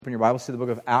Open your Bibles to the book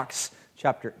of Acts,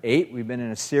 chapter 8. We've been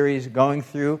in a series going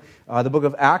through the book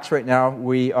of Acts. Right now,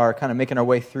 we are kind of making our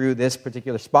way through this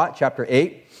particular spot, chapter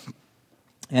 8.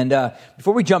 And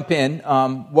before we jump in,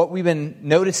 what we've been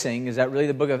noticing is that really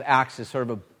the book of Acts is sort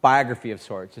of a biography of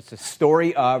sorts. It's a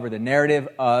story of, or the narrative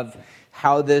of,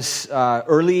 how this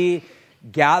early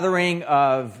gathering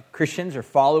of Christians or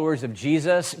followers of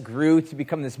Jesus grew to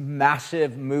become this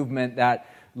massive movement that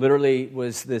literally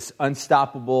was this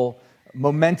unstoppable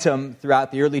momentum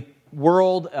throughout the early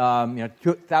world,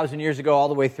 2,000 years ago, all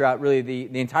the way throughout really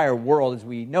the entire world as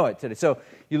we know it today. So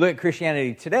you look at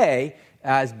Christianity today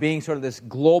as being sort of this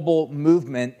global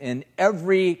movement in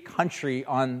every country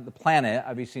on the planet.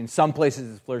 Obviously, in some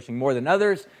places it's flourishing more than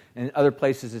others, and in other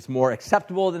places it's more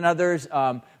acceptable than others.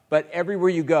 But everywhere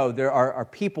you go, there are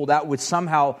people that would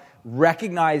somehow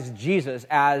recognize Jesus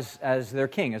as their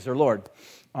king, as their Lord.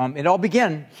 It all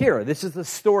began here. This is the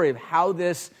story of how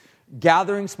this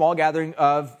small gathering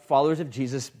of followers of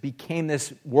Jesus became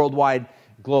this worldwide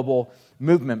global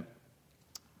movement.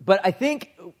 But I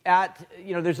think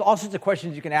there's all sorts of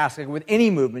questions you can ask. Like with any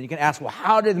movement, you can ask, well,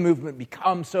 how did the movement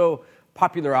become so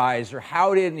popularized? Or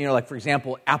how did, for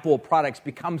example, Apple products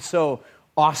become so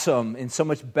awesome and so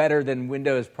much better than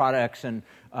Windows products? And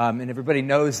everybody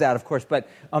knows that, of course. But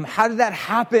how did that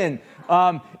happen?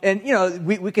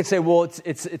 We could say, well,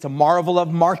 it's a marvel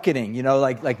of marketing.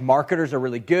 Like marketers are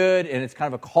really good, and it's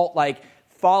kind of a cult-like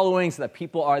following, so that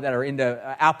people that are into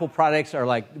Apple products are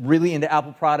like really into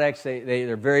Apple products.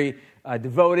 They're very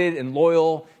devoted and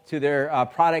loyal to their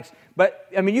products. But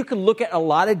you can look at a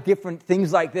lot of different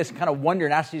things like this and kind of wonder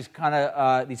and ask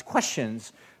these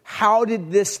questions. How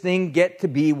did this thing get to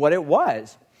be what it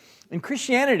was? And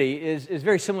Christianity is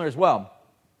very similar as well.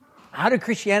 How did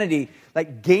Christianity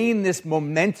gain this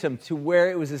momentum to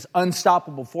where it was this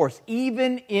unstoppable force,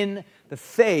 even in the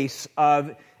face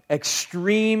of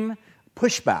extreme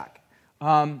pushback?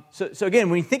 So again,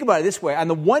 when you think about it this way, on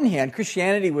the one hand,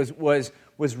 Christianity was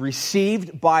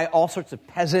received by all sorts of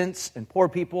peasants and poor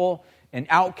people and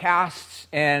outcasts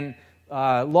and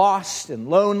lost and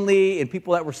lonely and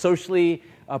people that were socially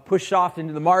pushed off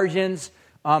into the margins,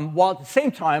 while at the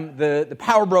same time, the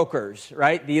power brokers,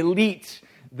 right, the elite,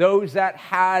 those that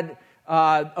had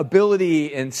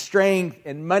ability and strength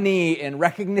and money and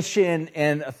recognition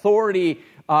and authority,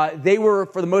 they were,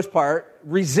 for the most part,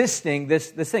 resisting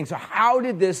this thing. So how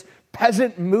did this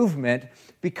peasant movement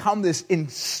become this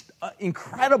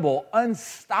incredible,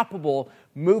 unstoppable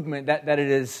movement that it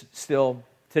is still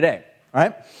today,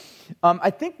 right? I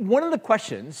think one of the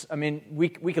questions, we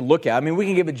can look at, we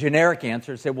can give a generic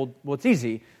answer and say, well, it's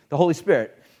easy, the Holy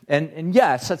Spirit. And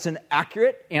yes, that's an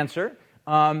accurate answer.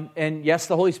 And yes,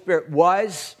 the Holy Spirit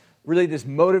was really this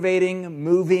motivating,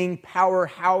 moving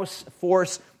powerhouse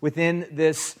force within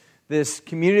this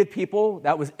community of people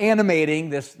that was animating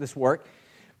this work.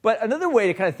 But another way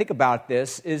to kind of think about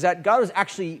this is that God was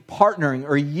actually partnering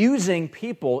or using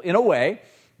people in a way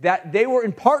that they were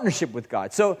in partnership with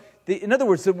God. So in other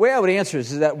words, the way I would answer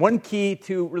this is that one key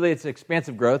to really its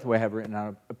expansive growth, the way I have it written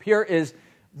out up here, is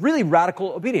really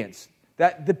radical obedience.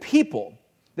 That the people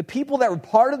that were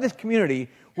part of this community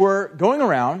were going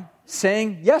around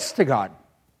saying yes to God,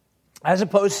 as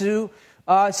opposed to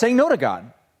saying no to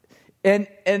God. And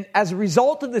as a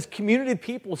result of this community of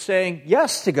people saying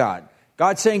yes to God,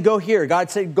 God saying go here,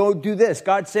 God saying go do this,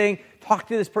 God saying talk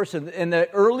to this person, and the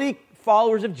early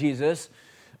followers of Jesus,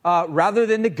 rather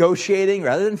than negotiating,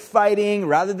 rather than fighting,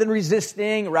 rather than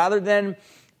resisting, rather than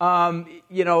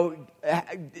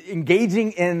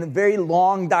engaging in very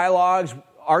long dialogues,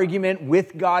 argument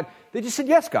with God, they just said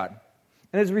yes, God.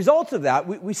 And as a result of that,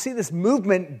 we see this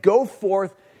movement go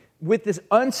forth with this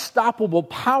unstoppable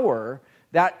power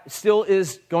that still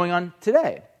is going on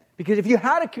today. Because if you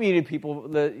had a community of people,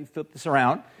 you flip this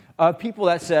around, people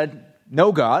that said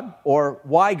no God, or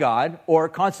why God, or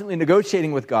constantly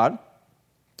negotiating with God,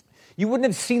 you wouldn't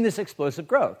have seen this explosive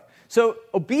growth. So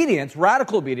obedience,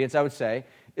 radical obedience, I would say,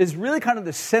 is really kind of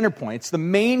the center point. It's the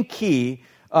main key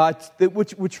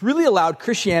which really allowed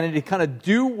Christianity to kind of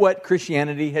do what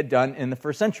Christianity had done in the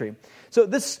first century. So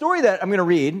this story that I'm going to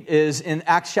read is in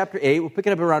Acts chapter 8. We'll pick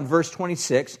it up around verse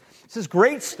 26. It's this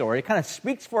great story. It kind of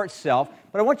speaks for itself,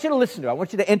 but I want you to listen to it. I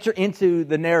want you to enter into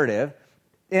the narrative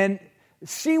and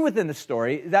see within the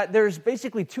story that there's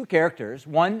basically two characters.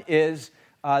 One is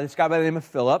this guy by the name of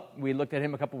Philip. We looked at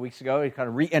him a couple weeks ago. He kind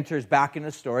of re-enters back in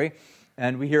the story,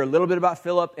 and we hear a little bit about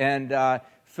Philip, and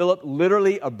Philip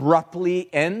literally abruptly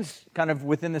ends kind of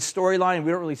within the storyline.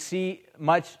 We don't really see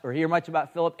much or hear much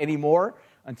about Philip anymore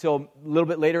until a little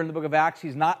bit later in the book of Acts.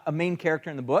 He's not a main character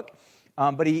in the book,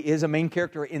 but he is a main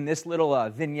character in this little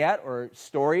vignette or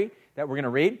story that we're going to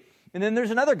read. And then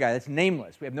there's another guy that's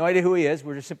nameless. We have no idea who he is.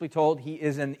 We're just simply told he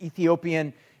is an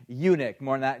Ethiopian eunuch.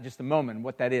 More on that in just a moment,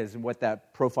 what that is and what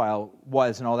that profile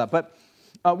was and all that. But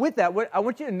with that, what I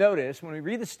want you to notice when we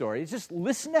read the story is just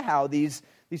listen to how these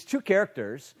two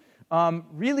characters,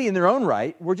 really in their own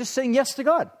right, were just saying yes to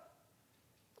God.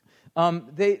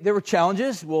 There were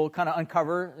challenges. We'll kind of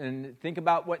uncover and think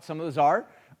about what some of those are.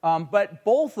 But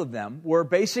both of them were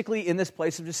basically in this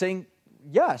place of just saying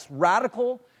yes.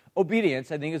 Radical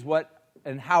obedience, I think, is what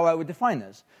and how I would define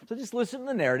this. So just listen to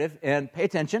the narrative and pay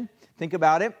attention, think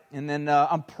about it, and then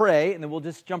pray, and then we'll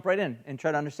just jump right in and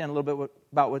try to understand a little bit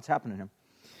about what's happening here.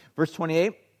 Verse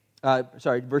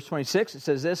 26, it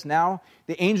says this, "Now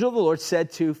the angel of the Lord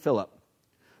said to Philip,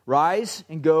 'Rise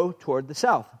and go toward the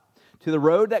south, to the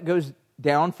road that goes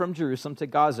down from Jerusalem to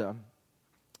Gaza.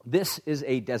 This is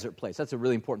a desert place.'" That's a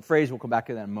really important phrase. We'll come back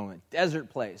to that in a moment. Desert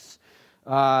place.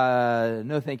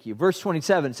 No, thank you. Verse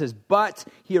 27 says, "But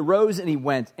he arose and he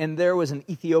went, and there was an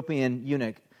Ethiopian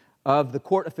eunuch of the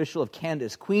court official of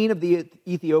Candace, queen of the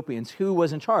Ethiopians, who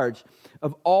was in charge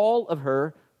of all of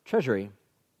her treasury.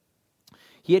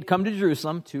 He had come to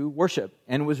Jerusalem to worship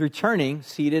and was returning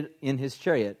seated in his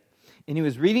chariot. And he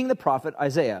was reading the prophet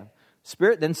Isaiah.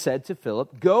 Spirit then said to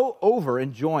Philip, 'Go over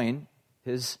and join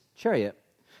his chariot.'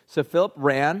 So Philip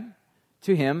ran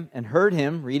to him and heard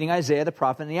him reading Isaiah the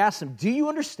prophet. And he asked him, 'Do you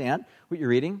understand what you're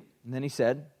reading?' And then he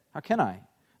said, 'How can I?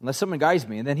 Unless someone guides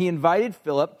me.' And then he invited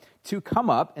Philip to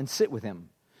come up and sit with him.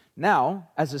 Now,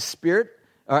 as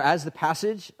the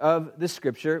passage of this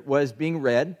scripture was being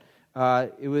read,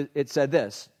 it said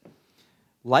this,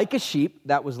 'Like a sheep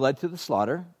that was led to the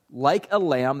slaughter, like a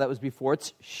lamb that was before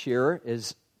its shearer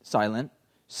is silent,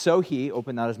 so he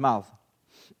opened not his mouth.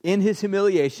 In his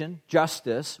humiliation,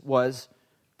 justice was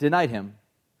denied him.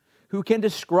 Who can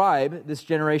describe this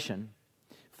generation?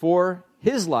 For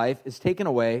his life is taken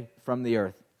away from the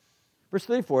earth.'" Verse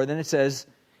 34, then it says,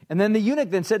 "And then the eunuch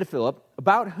then said to Philip,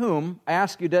 'About whom, I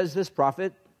ask you, does this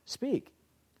prophet speak?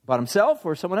 About himself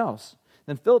or someone else?'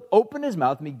 Then Philip opened his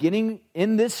mouth, and beginning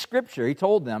in this scripture, he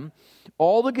told them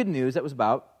all the good news that was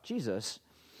about Jesus.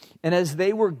 And as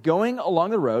they were going along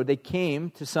the road, they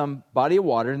came to some body of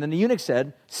water, and then the eunuch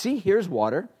said, 'See, here's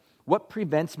water. What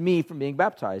prevents me from being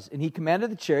baptized?' And he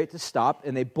commanded the chariot to stop,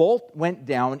 and they both went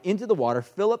down into the water,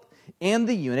 Philip and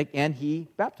the eunuch, and he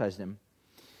baptized him."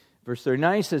 Verse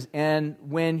 39 says, "And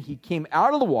when he came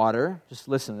out of the water," just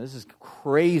listen, this is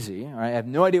crazy. All right? I have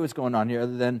no idea what's going on here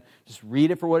other than just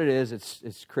read it for what it is.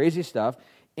 It's crazy stuff.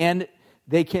 "And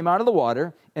they came out of the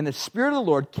water, and the Spirit of the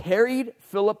Lord carried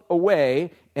Philip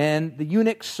away, and the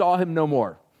eunuch saw him no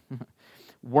more."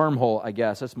 Wormhole, I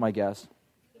guess. That's my guess.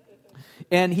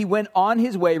 "And he went on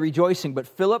his way rejoicing, but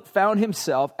Philip found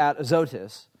himself at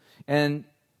Azotus. And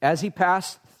as he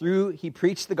passed through, he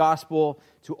preached the gospel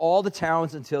to all the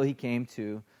towns until he came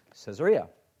to Caesarea."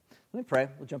 Let me pray.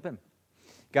 We'll jump in.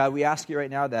 God, we ask you right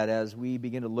now that as we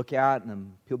begin to look at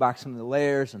and peel back some of the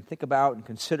layers and think about and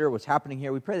consider what's happening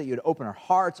here, we pray that you would open our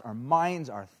hearts, our minds,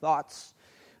 our thoughts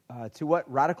to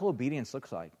what radical obedience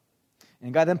looks like.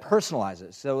 And God, then personalize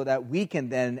it so that we can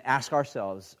then ask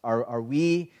ourselves, are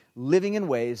we living in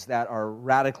ways that are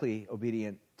radically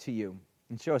obedient to you?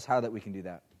 And show us how that we can do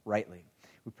that rightly.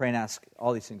 We pray and ask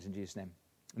all these things in Jesus' name.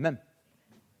 Amen.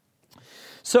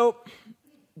 So,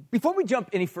 before we jump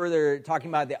any further talking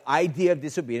about the idea of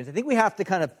disobedience, I think we have to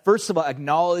kind of, first of all,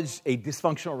 acknowledge a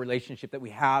dysfunctional relationship that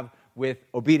we have with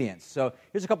obedience. So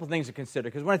here's a couple things to consider.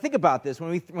 Because when I think about this,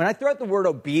 when I throw out the word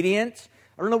obedience,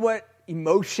 I don't know what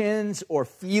emotions or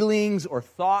feelings or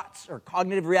thoughts or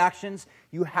cognitive reactions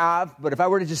you have, but if I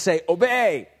were to just say,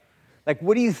 obey, like,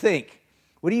 what do you think?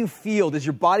 What do you feel? Does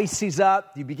your body seize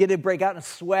up? Do you begin to break out in a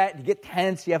sweat? Do you get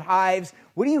tense? Do you have hives?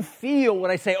 What do you feel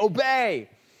when I say obey?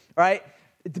 Right?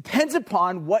 It depends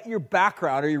upon what your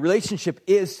background or your relationship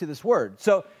is to this word.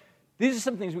 So these are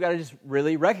some things we got to just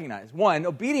really recognize. One,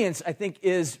 obedience, I think,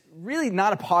 is really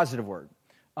not a positive word.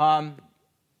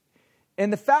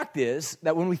 And the fact is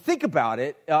that when we think about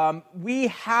it, we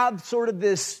have sort of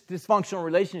this dysfunctional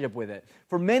relationship with it.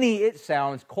 For many, it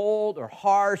sounds cold or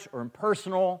harsh or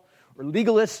impersonal or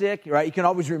legalistic, right? You can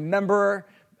always remember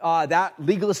that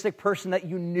legalistic person that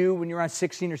you knew when you were around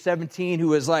 16 or 17 who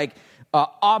was like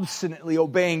obstinately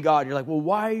obeying God. You're like, well,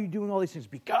 why are you doing all these things?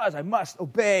 Because I must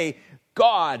obey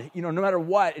God, no matter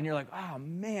what. And you're like, oh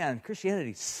man,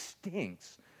 Christianity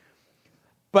stinks.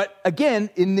 But again,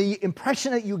 in the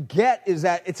impression that you get is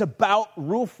that it's about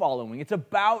rule following. It's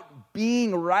about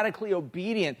being radically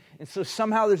obedient. And so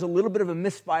somehow there's a little bit of a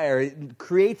misfire. It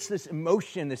creates this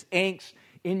emotion, this angst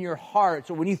in your heart.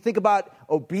 So when you think about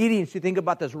obedience, you think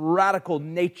about this radical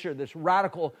nature, this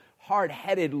radical,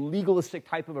 hard-headed, legalistic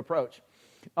type of approach.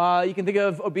 You can think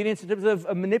of obedience in terms of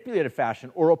a manipulative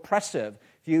fashion or oppressive.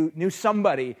 If you knew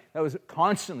somebody that was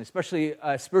constantly, especially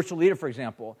a spiritual leader, for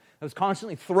example, that was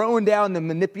constantly throwing down the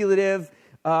manipulative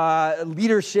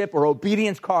leadership or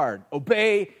obedience card.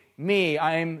 Obey me,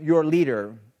 I'm your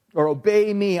leader. Or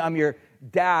obey me, I'm your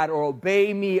dad. Or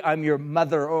obey me, I'm your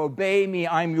mother. Or obey me,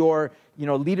 I'm your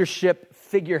leadership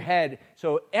figurehead.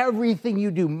 So everything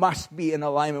you do must be in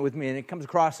alignment with me. And it comes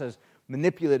across as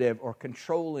manipulative or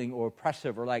controlling or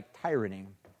oppressive or like tyranny,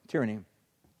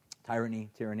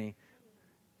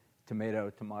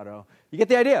 tomato. You get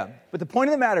the idea. But the point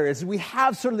of the matter is we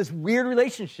have sort of this weird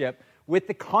relationship with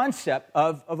the concept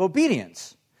of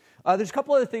obedience. There's a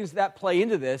couple other things that play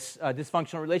into this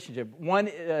dysfunctional relationship. One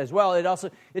as well,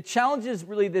 it challenges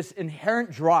really this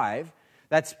inherent drive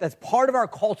that's part of our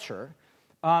culture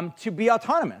to be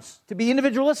autonomous, to be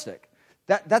individualistic.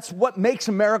 That's what makes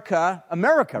America,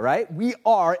 right? We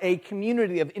are a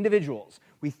community of individuals.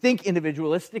 We think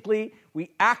individualistically.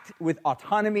 We act with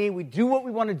autonomy. We do what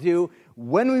we want to do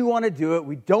when we want to do it.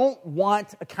 We don't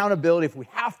want accountability. If we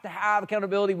have to have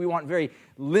accountability, we want very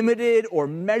limited or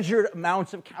measured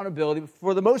amounts of accountability. But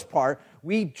for the most part,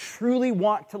 we truly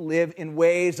want to live in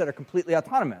ways that are completely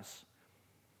autonomous,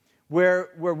 where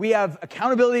we have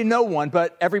accountability to no one,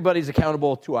 but everybody's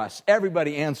accountable to us.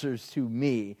 Everybody answers to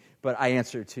me, but I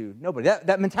answer to nobody.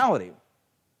 That mentality.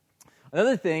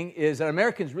 Another thing is that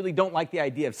Americans really don't like the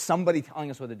idea of somebody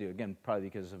telling us what to do. Again, probably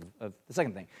because of the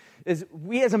second thing. Is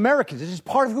we as Americans, it's just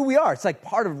part of who we are. It's like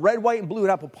part of red, white, and blue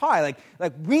and apple pie.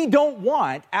 Like we don't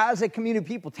want, as a community of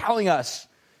people, telling us,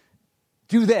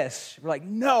 do this. We're like,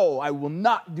 no, I will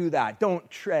not do that. Don't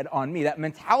tread on me. That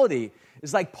mentality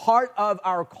is like part of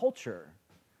our culture.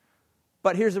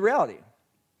 But here's the reality.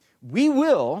 We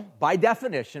will, by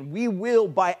definition,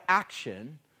 by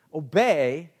action,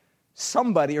 obey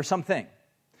somebody or something.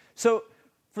 So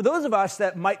for those of us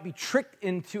that might be tricked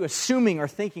into assuming or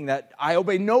thinking that I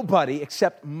obey nobody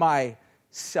except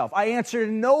myself, I answer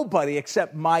to nobody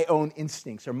except my own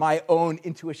instincts or my own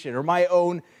intuition or my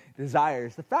own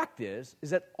desires, the fact is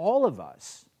that all of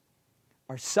us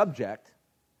are subject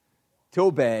to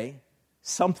obey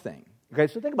something. Okay,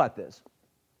 so think about this.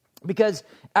 Because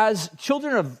as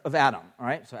children of Adam, all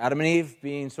right, so Adam and Eve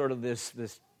being sort of this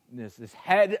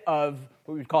head of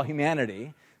what we would call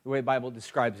humanity, the way the Bible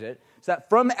describes it, so that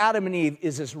from Adam and Eve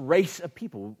is this race of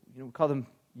people, we call them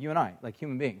you and I, like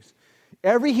human beings.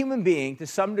 Every human being, to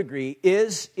some degree,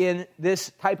 is in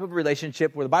this type of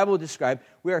relationship where the Bible would describe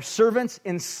we are servants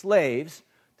and slaves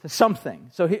to something.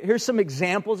 So here's some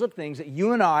examples of things that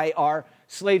you and I are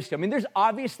slaves to. I mean, there's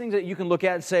obvious things that you can look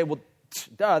at and say, well,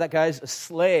 duh, that guy's a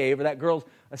slave, or that girl's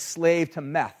a slave to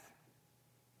meth.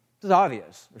 This is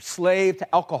obvious. Or slave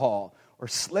to alcohol, or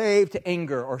slave to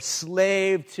anger, or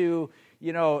slave to,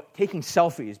 taking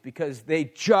selfies because they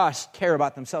just care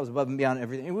about themselves above and beyond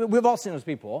everything. We've all seen those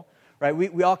people, right?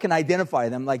 We all can identify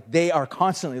them. Like, they are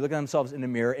constantly looking at themselves in the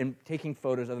mirror and taking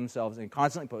photos of themselves and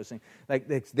constantly posting. Like,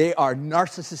 they are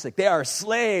narcissistic. They are a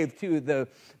slave to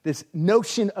this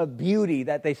notion of beauty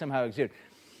that they somehow exude.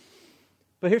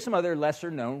 But here's some other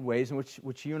lesser-known ways in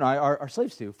which you and I are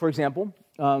slaves to. For example,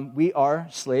 we are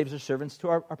slaves or servants to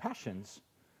our passions.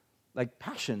 Like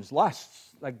passions,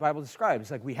 lusts, like the Bible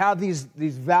describes. Like we have these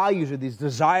values or these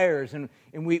desires, and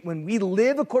when we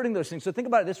live according to those things, so think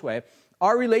about it this way,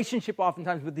 our relationship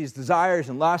oftentimes with these desires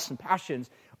and lusts and passions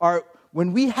are,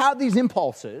 when we have these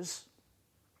impulses,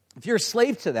 if you're a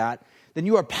slave to that, then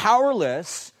you are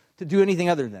powerless to do anything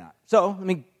other than that. So let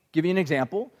me give you an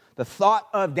example. The thought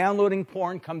of downloading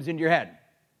porn comes into your head.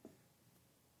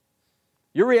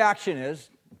 Your reaction is,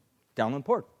 download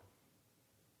porn.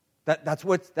 That's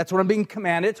what I'm being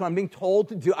commanded, so I'm being told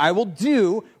to do. I will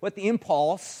do what the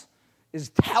impulse is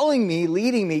telling me,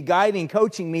 leading me, guiding,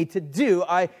 coaching me to do.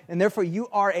 And therefore you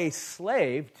are a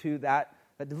slave to that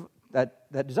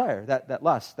desire, that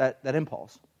lust, that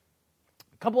impulse.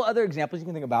 A couple of other examples you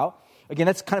can think about. Again,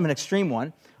 that's kind of an extreme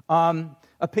one.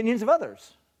 Opinions of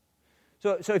others.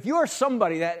 So if you are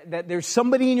somebody that there's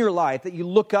somebody in your life that you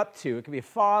look up to, it could be a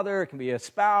father, it can be a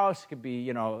spouse, it could be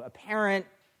a parent,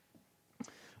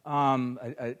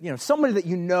 somebody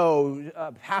that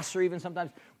a pastor even sometimes,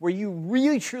 where you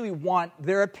really truly want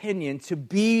their opinion to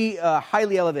be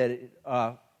highly elevated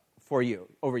over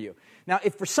you. Now,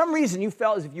 if for some reason you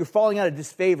felt as if you're falling out of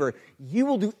disfavor, you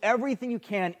will do everything you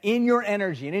can in your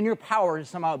energy and in your power to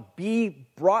somehow be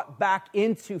brought back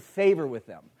into favor with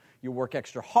them. You work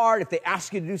extra hard. If they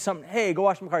ask you to do something, hey, go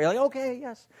wash my car. You're like, okay,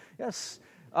 yes.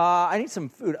 I need some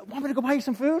food. Want me to go buy you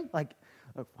some food? Like,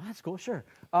 Well, that's cool, sure.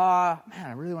 Man,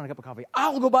 I really want a cup of coffee.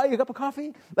 I'll go buy you a cup of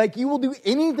coffee. Like, you will do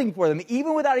anything for them,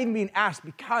 even without even being asked,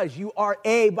 because you are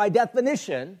by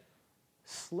definition,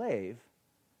 slave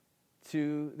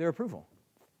to their approval.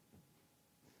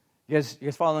 You guys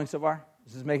following so far?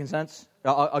 Is this making sense?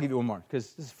 I'll give you one more,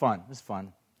 because this is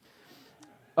fun.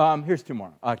 Here's two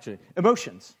more, actually.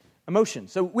 Emotions.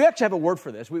 So we actually have a word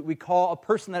for this. We call a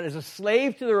person that is a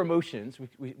slave to their emotions,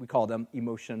 we call them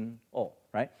emotional,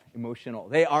 right? Emotional.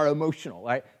 They are emotional,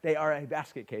 right? They are a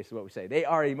basket case is what we say. They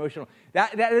are emotional.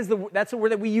 That's the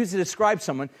word that we use to describe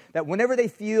someone, that whenever they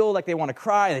feel like they want to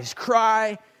cry, they just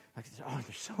cry. Like, oh,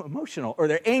 they're so emotional. Or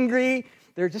they're angry.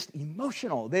 They're just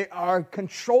emotional. They are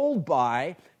controlled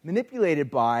by, manipulated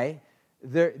by,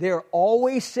 they're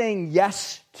always saying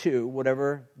yes to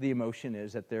whatever the emotion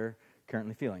is that they're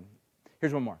currently feeling.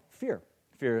 Here's one more. Fear.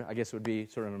 Fear, I guess, would be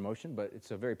sort of an emotion, but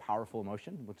it's a very powerful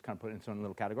emotion. Let's kind of put it in its own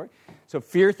little category. So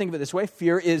fear, think of it this way.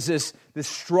 Fear is this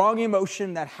strong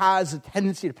emotion that has a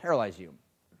tendency to paralyze you.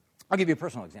 I'll give you a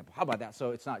personal example. How about that?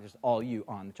 So it's not just all you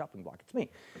on the chopping block. It's me.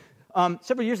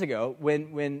 Several years ago,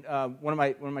 when one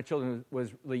of my children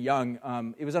was really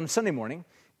young, it was on a Sunday morning,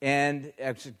 and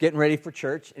I was getting ready for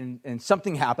church, and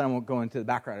something happened. I won't go into the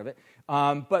background of it.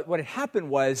 But what had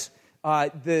happened was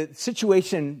the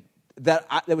situation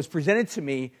that was presented to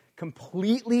me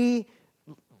completely,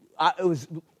 it was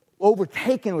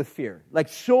overtaken with fear. Like,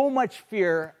 so much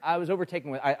fear I was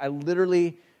overtaken with. I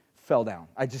literally fell down.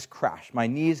 I just crashed. My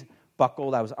knees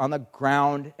buckled. I was on the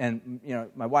ground, and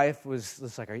my wife was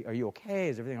just like, are you okay?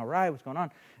 Is everything all right? What's going on?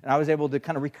 And I was able to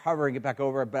kind of recover and get back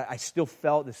over it, but I still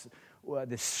felt this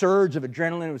surge of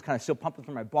adrenaline was kind of still pumping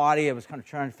through my body. I was kind of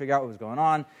trying to figure out what was going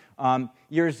on.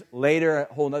 Years later,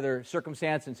 a whole other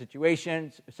circumstance and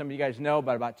situation. Some of you guys know,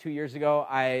 but about 2 years ago,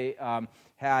 I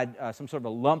had some sort of a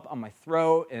lump on my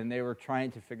throat, and they were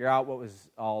trying to figure out what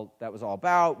that was all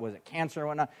about. Was it cancer or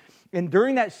whatnot? And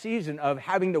during that season of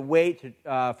having to wait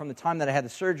from the time that I had the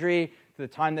surgery to the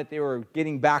time that they were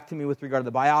getting back to me with regard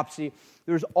to the biopsy,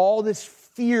 there was all this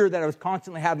fear that I was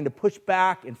constantly having to push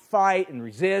back and fight and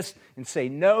resist and say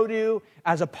no to,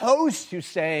 as opposed to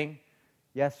saying,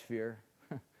 yes, fear,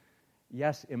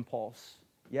 yes, impulse,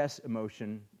 yes,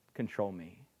 emotion, control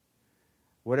me.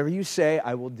 Whatever you say,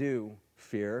 I will do,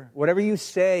 fear. Whatever you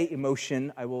say,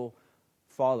 emotion, I will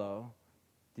follow.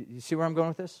 Do you see where I'm going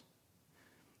with this?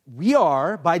 We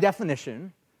are, by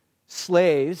definition,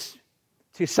 slaves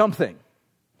to something.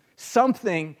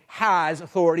 Something has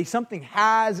authority. Something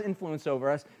has influence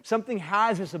over us. Something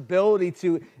has this ability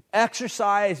to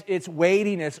exercise its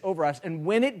weightiness over us. And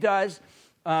when it does,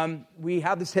 we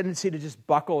have this tendency to just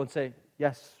buckle and say,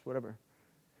 yes, whatever.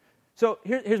 So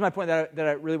here's my point that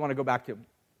I really want to go back to.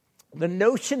 The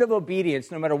notion of obedience,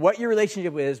 no matter what your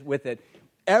relationship is with it,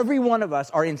 every one of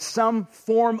us are in some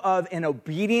form of an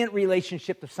obedient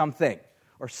relationship to something,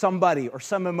 or somebody, or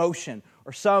some emotion,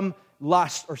 or some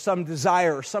lust, or some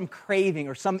desire, or some craving,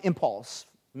 or some impulse.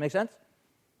 Make sense?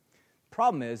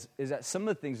 Problem is that some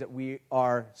of the things that we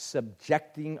are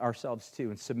subjecting ourselves to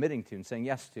and submitting to and saying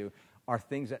yes to are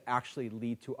things that actually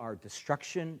lead to our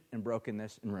destruction and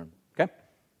brokenness and ruin. Okay?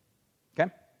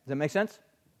 Does that make sense?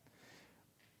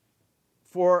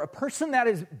 For a person that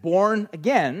is born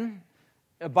again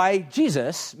by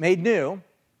Jesus, made new,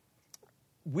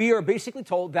 we are basically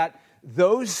told that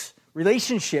those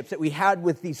relationships that we had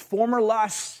with these former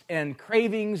lusts and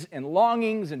cravings and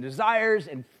longings and desires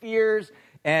and fears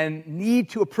and need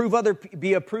to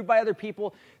be approved by other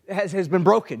people has been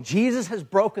broken. Jesus has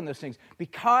broken those things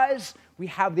because we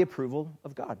have the approval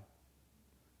of God.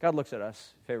 God looks at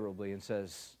us favorably and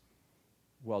says,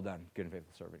 well done, good and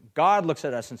faithful servant. God looks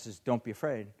at us and says, don't be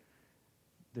afraid.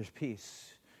 There's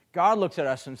peace. God looks at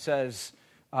us and says,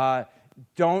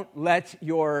 don't let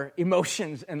your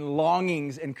emotions and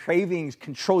longings and cravings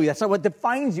control you. That's not what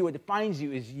defines you. What defines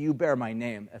you is you bear my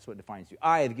name. That's what defines you.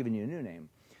 I have given you a new name.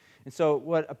 And so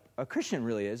what a Christian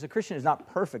really is, a Christian is not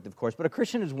perfect, of course, but a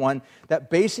Christian is one that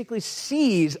basically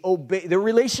sees their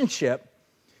relationship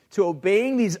to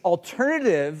obeying these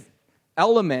alternative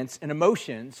elements and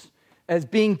emotions as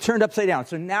being turned upside down.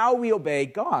 So now we obey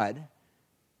God,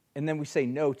 and then we say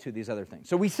no to these other things.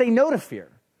 So we say no to fear.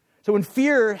 So when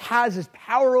fear has this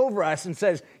power over us and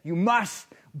says, you must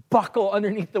buckle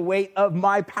underneath the weight of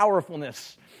my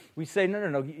powerfulness, we say,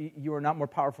 no, you are not more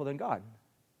powerful than God.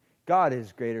 God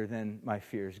is greater than my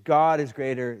fears. God is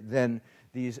greater than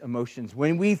these emotions.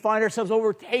 When we find ourselves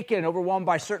overwhelmed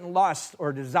by certain lusts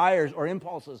or desires or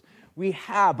impulses, we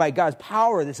have, by God's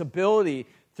power, this ability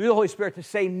through the Holy Spirit to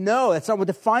say, no, that's not what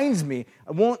defines me.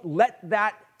 I won't let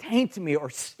that taint me or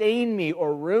stain me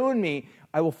or ruin me.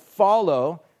 I will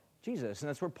follow Jesus. And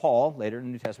that's where Paul, later in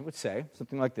the New Testament, would say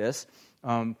something like this.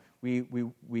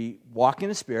 We walk in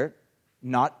the Spirit,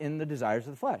 not in the desires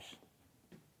of the flesh.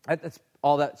 That's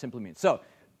all that simply means. So,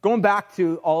 going back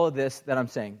to all of this that I'm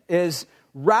saying, is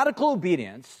radical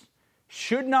obedience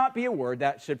should not be a word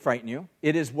that should frighten you.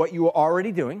 It is what you are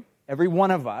already doing. Every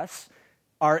one of us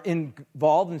are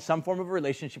involved in some form of a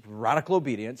relationship with radical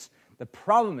obedience. The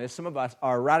problem is some of us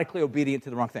are radically obedient to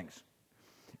the wrong things.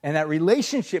 And that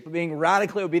relationship of being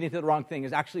radically obedient to the wrong thing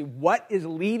is actually what is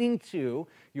leading to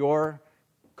your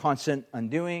constant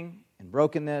undoing and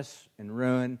brokenness and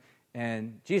ruin.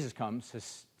 And Jesus comes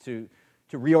to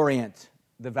reorient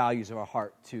the values of our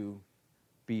heart to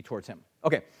be towards him.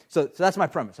 Okay, so that's my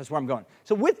premise. That's where I'm going.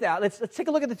 So with that, let's take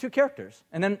a look at the two characters,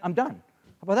 and then I'm done.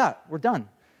 How about that? We're done.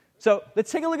 So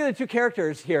let's take a look at the two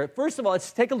characters here. First of all,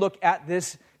 let's take a look at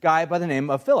this guy by the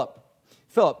name of Philip.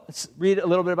 Philip, let's read a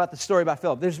little bit about the story about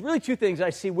Philip. There's really two things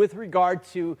I see with regard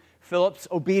to Philip's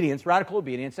obedience, radical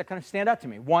obedience, that kind of stand out to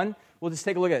me. One, we'll just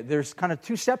take a look at it. There's kind of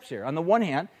two steps here. On the one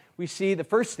hand, we see the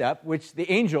first step, which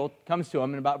the angel comes to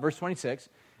him in about verse 26.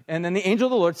 And then the angel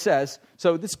of the Lord says,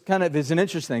 so this kind of is an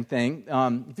interesting thing.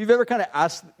 If you've ever kind of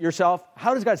asked yourself,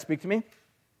 how does God speak to me?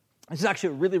 This is actually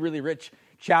a really, really rich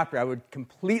chapter. I would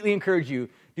completely encourage you,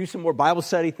 do some more Bible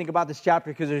study, think about this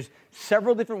chapter, because there's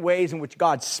several different ways in which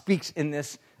God speaks in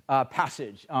this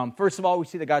passage. First of all, we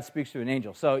see that God speaks through an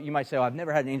angel. So you might say, I've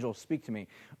never had an angel speak to me.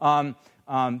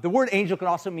 The word angel can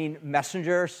also mean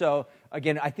messenger. So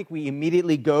again, I think we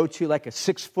immediately go to like a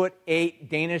 6'8"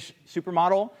 Danish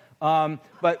supermodel.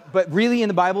 But really in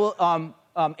the Bible,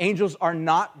 angels are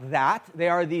not that. They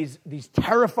are these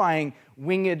terrifying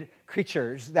winged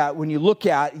creatures that when you look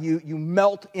at, you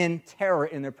melt in terror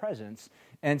in their presence.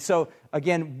 And so,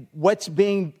 again, what's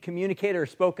being communicated or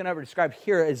spoken of or described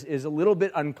here is a little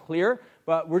bit unclear,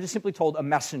 but we're just simply told a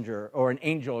messenger or an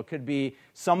angel. It could be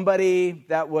somebody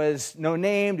that was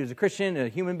no-named, who's a Christian, a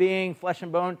human being, flesh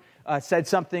and bone, said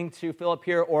something to Philip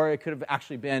here, or it could have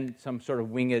actually been some sort of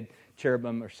winged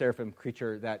cherubim or seraphim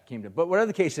creature that came to him. But whatever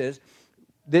the case is,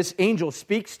 this angel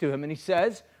speaks to him, and he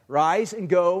says, rise and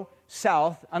go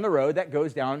south on the road that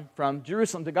goes down from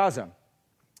Jerusalem to Gaza.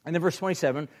 And then verse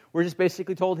 27, we're just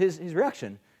basically told his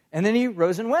reaction. And then he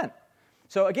rose and went.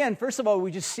 So again, first of all,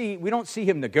 we don't see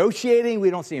him negotiating, we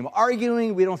don't see him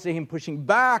arguing, we don't see him pushing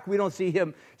back, we don't see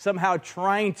him somehow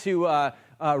trying to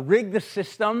rig the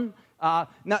system.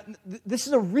 This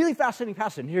is a really fascinating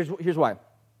passage, and here's why.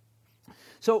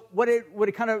 So the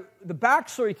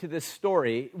backstory to this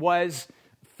story was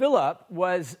Philip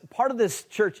was part of this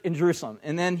church in Jerusalem,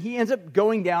 and then he ends up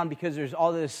going down because there's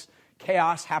all this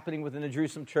chaos happening within the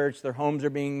Jerusalem church. Their homes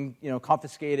are being,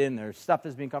 confiscated, and their stuff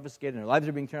is being confiscated, and their lives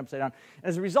are being turned upside down. And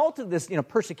as a result of this,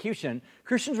 persecution,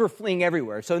 Christians were fleeing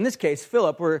everywhere. So in this case,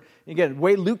 Philip, the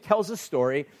way Luke tells the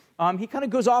story, he kind of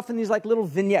goes off in these like little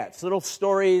vignettes, little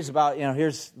stories about,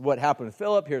 here's what happened with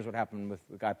Philip, here's what happened with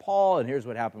the guy Paul, and here's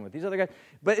what happened with these other guys.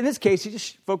 But in this case, he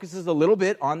just focuses a little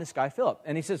bit on this guy Philip.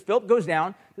 And he says Philip goes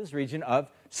down to this region of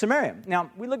Samaria.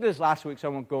 Now, we looked at this last week, so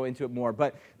I won't go into it more.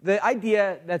 But the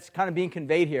idea that's kind of being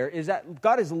conveyed here is that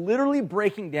God is literally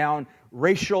breaking down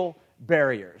racial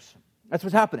barriers. That's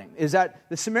what's happening, is that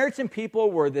the Samaritan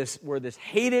people were this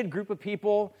hated group of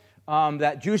people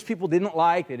that Jewish people didn't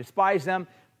like. They despised them.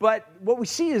 But what we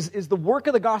see is the work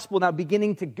of the gospel now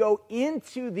beginning to go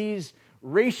into these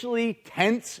racially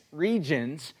tense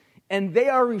regions, and they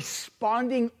are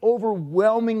responding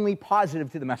overwhelmingly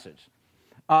positive to the message.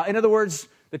 In other words,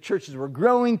 the churches were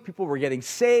growing, people were getting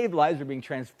saved, lives were being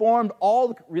transformed. All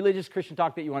the religious Christian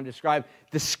talk that you want to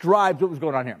described what was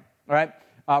going on here. All right?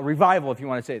 Revival, if you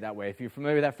want to say it that way. If you're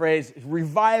familiar with that phrase,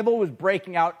 revival was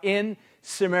breaking out in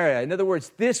Samaria. In other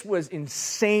words, this was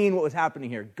insane what was happening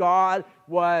here. God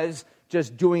was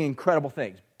just doing incredible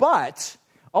things. But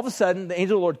all of a sudden, the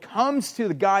angel of the Lord comes to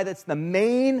the guy that's the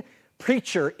main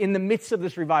preacher in the midst of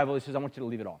this revival. He says, I want you to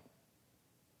leave it all.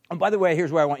 And by the way,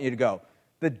 here's where I want you to go.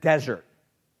 The desert.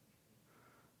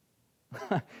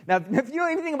 Now, if you know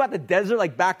anything about the desert,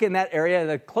 like back in that area,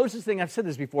 the closest thing, I've said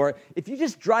this before, if you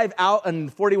just drive out on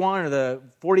the 41 or the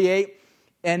 48,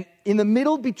 and in the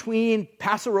middle between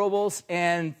Paso Robles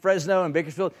and Fresno and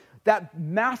Bakersfield, that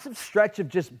massive stretch of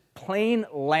just plain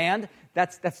land,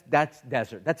 that's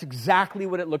desert. That's exactly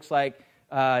what it looks like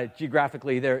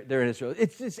geographically there in Israel.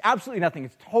 It's absolutely nothing.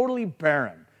 It's totally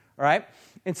barren, all right?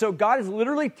 And so God is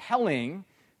literally telling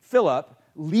Philip,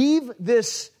 leave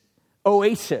this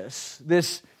oasis,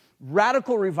 this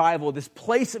radical revival, this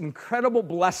place of incredible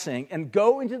blessing, and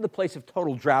go into the place of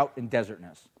total drought and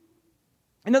desertness.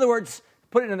 In other words,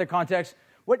 put it in their context,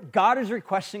 what God is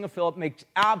requesting of Philip makes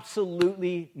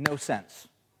absolutely no sense.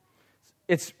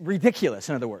 It's ridiculous,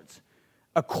 in other words,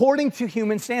 according to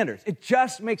human standards. It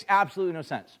just makes absolutely no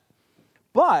sense.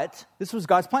 But this was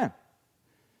God's plan.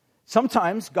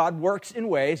 Sometimes God works in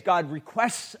ways, God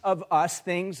requests of us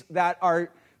things that are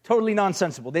totally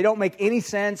nonsensical. They don't make any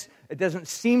sense. It doesn't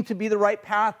seem to be the right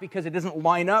path because it doesn't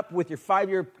line up with your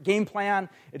 5-year game plan.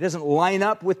 It doesn't line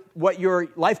up with what your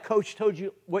life coach told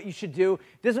you what you should do.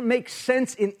 It doesn't make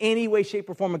sense in any way, shape,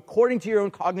 or form according to your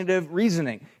own cognitive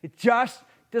reasoning. It just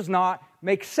does not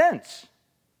make sense.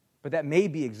 But that may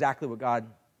be exactly what God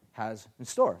has in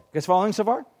store. You guys following so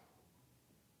far? You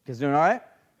guys doing all right?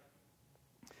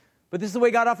 But this is the way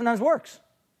God oftentimes works.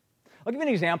 I'll give you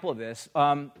an example of this.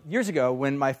 Years ago,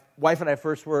 when my wife and I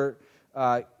first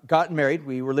got married,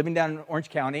 we were living down in Orange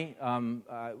County.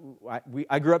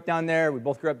 I grew up down there. We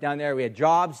both grew up down there. We had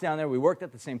jobs down there. We worked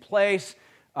at the same place.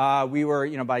 We were,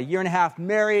 about a year and a half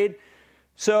married.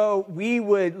 So we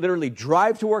would literally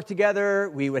drive to work together.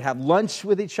 We would have lunch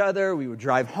with each other. We would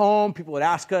drive home. People would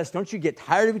ask us, don't you get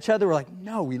tired of each other? We're like,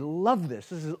 no, we love this.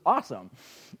 This is awesome.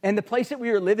 And the place that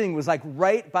we were living was like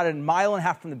right about 1.5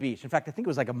 miles from the beach. In fact, I think it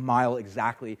was like 1 mile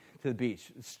exactly to the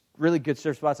beach. It's really good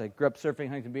surf spots. I grew up surfing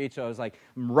Huntington Beach, so I was like,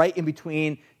 I'm right in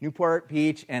between Newport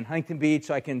Beach and Huntington Beach,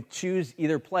 so I can choose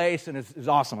either place, and it's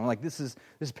awesome. I'm like, this is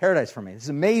paradise for me. This is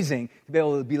amazing to be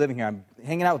able to be living here. I'm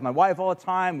hanging out with my wife all the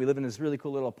time. We live in this really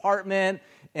cool little apartment,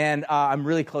 and I'm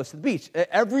really close to the beach.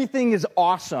 Everything is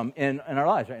awesome in our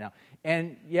lives right now.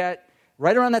 And yet,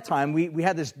 right around that time, we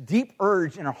had this deep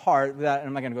urge in our heart, that, and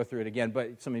I'm not going to go through it again,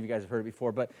 but some of you guys have heard it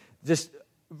before, but just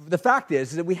the fact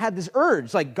is that we had this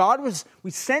urge. Like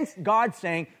we sensed God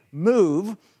saying,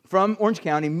 move from Orange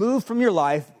County, move from your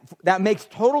life. That makes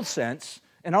total sense.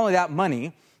 And not only that,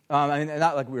 money.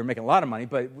 Not like we were making a lot of money,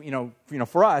 but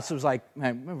for us, it was like,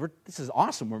 man, this is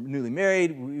awesome. We're newly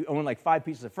married. We own like 5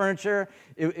 pieces of furniture.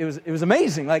 It was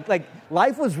amazing. Like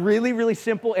life was really, really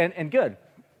simple and good.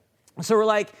 So we're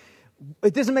like,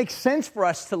 it doesn't make sense for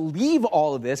us to leave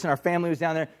all of this, and our family was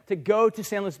down there, to go to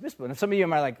San Luis Obispo. And some of you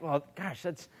might like, well, gosh,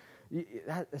 that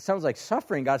sounds like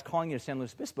suffering. God's calling you to San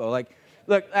Luis Obispo. Like,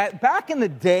 look, back in the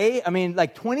day,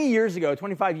 20 years ago,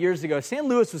 25 years ago, San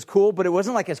Luis was cool, but it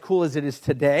wasn't like as cool as it is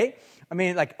today.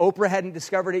 Like Oprah hadn't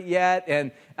discovered it yet.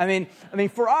 And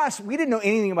for us, we didn't know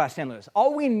anything about San Luis.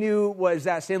 All we knew was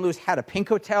that San Luis had a pink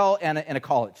hotel and a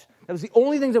college. That was the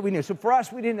only things that we knew. So for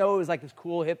us, we didn't know it was like this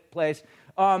cool, hip place.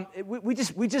 We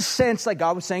just sensed like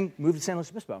God was saying, move to San Luis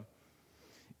Obispo.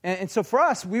 And so for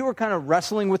us, we were kind of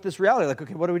wrestling with this reality. Like,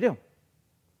 okay, what do we do?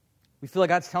 We feel like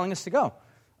God's telling us to go.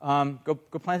 Go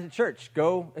plant a church.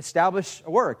 Go establish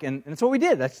a work. And that's what we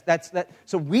did. That's.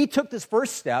 So we took this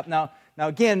first step. Now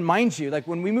again, mind you, like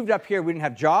when we moved up here, we didn't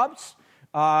have jobs.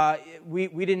 We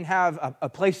didn't have a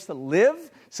place to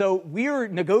live. So we were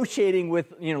negotiating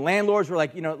with landlords. We're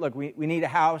like, look, we need a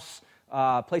house,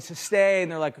 place to stay.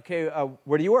 And they're like, okay,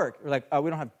 where do you work? We're like,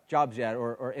 we don't have jobs yet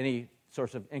or any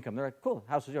source of income. They're like, cool,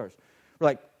 house is yours. We're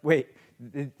like, wait,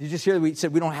 did you just hear that we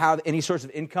said we don't have any source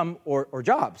of income or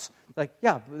jobs? Like,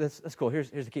 yeah, that's cool. Here's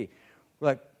the key. We're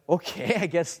like, okay, I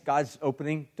guess God's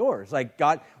opening doors. Like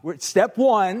step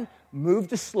 1, move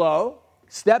to slow.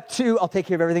 Step 2, I'll take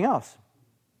care of everything else.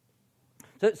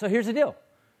 So here's the deal.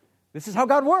 This is how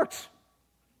God works.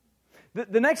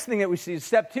 The next thing that we see,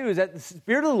 step 2, is that the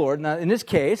Spirit of the Lord, now in this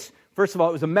case, first of all,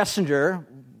 it was a messenger,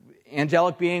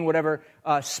 angelic being, whatever,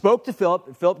 spoke to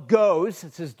Philip. Philip goes,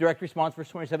 it's his direct response, verse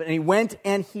 27, and he went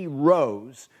and he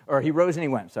rose, or he rose and he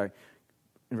went, sorry,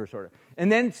 in verse order.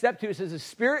 And then step 2, it says, the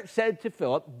Spirit said to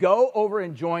Philip, go over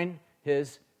and join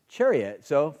his chariot.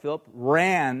 So Philip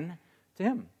ran to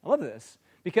him. I love this,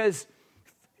 because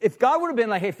if God would have been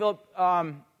like, hey, Philip,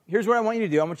 here's what I want you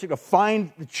to do. I want you to go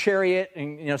find the chariot,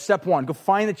 and step 1, go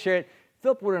find the chariot.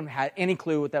 Philip wouldn't have had any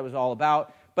clue what that was all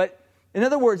about. But in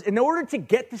other words, in order to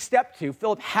get to step 2,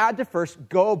 Philip had to first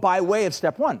go by way of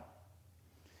step 1.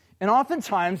 And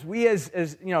oftentimes, we as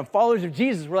followers of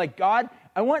Jesus, we're like, God,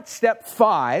 I want step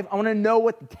 5. I want to know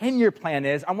what the 10-year plan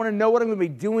is. I want to know what I'm going to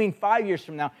be doing 5 years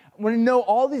from now. I want to know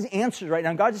all these answers right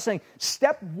now. And God's just saying,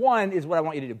 step 1 is what I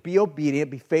want you to do. Be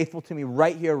obedient. Be faithful to me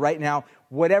right here, right now.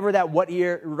 Whatever that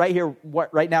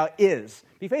right now is.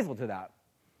 Be faithful to that.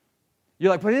 You're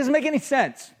like, but it doesn't make any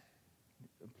sense.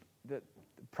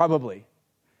 Probably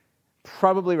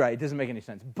right. It doesn't make any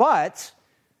sense. But,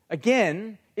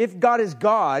 again, if God is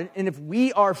God, and if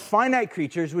we are finite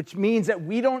creatures, which means that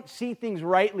we don't see things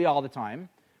rightly all the time,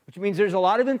 which means there's a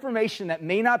lot of information that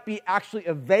may not be actually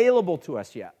available to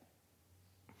us yet,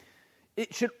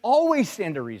 it should always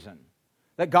stand to reason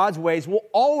that God's ways will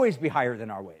always be higher than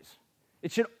our ways.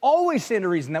 It should always stand to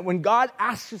reason that when God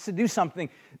asks us to do something,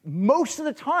 most of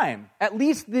the time, at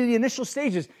least the initial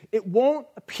stages, it won't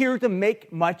appear to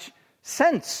make much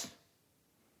sense.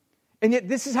 And yet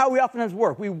this is how we oftentimes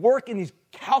work. We work in these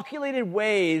calculated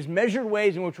ways, measured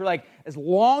ways in which we're like, as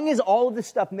long as all of this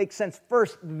stuff makes sense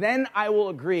first, then I will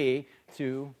agree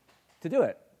to do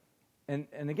it. And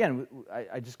again,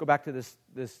 I just go back to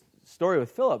this story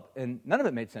with Philip, and none of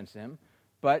it made sense to him,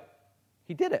 but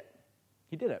he did it.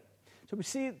 He did it. So we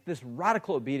see this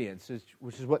radical obedience,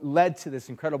 which is what led to this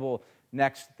incredible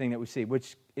next thing that we see,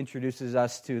 which introduces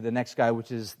us to the next guy,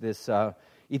 which is this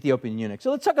Ethiopian eunuch.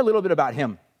 So let's talk a little bit about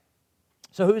him.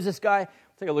 So who is this guy?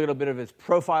 Let's take a little bit of his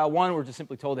profile. One, we're just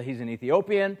simply told that he's an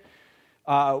Ethiopian,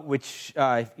 which,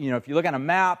 if you look on a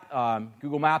map,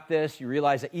 Google Map this, you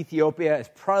realize that Ethiopia is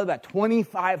probably about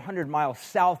 2,500 miles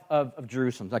south of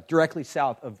Jerusalem, like directly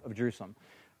south of Jerusalem.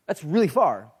 That's really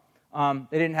far.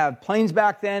 They didn't have planes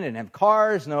back then, they didn't have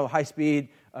cars, no high-speed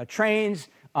trains.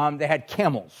 They had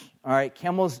camels, all right?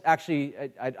 Camels, actually,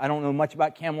 I don't know much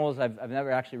about camels. I've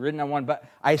never actually ridden on one, but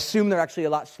I assume they're actually a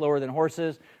lot slower than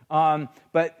horses.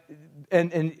 But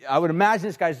I would imagine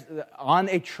this guy's on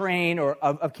a train or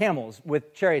of camels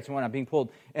with chariots and whatnot being pulled,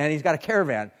 and he's got a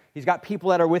caravan. He's got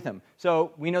people that are with him.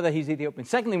 So we know that he's Ethiopian.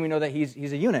 Secondly, we know that he's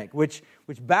a eunuch, which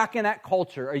back in that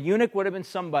culture, a eunuch would have been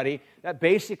somebody that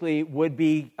basically would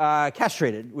be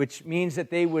castrated, which means that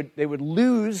they would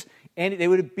lose and they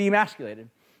would be emasculated.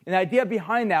 And the idea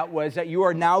behind that was that you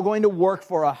are now going to work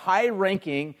for a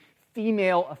high-ranking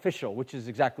female official, which is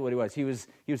exactly what he was. He was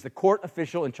the court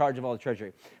official in charge of all the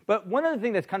treasury. But one other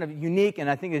thing that's kind of unique and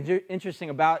I think is interesting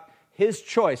about his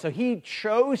choice. So he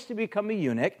chose to become a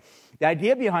eunuch. The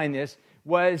idea behind this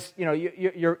was,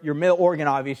 your male organ,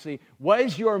 obviously,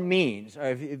 was your means.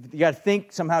 You got to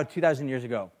think somehow 2,000 years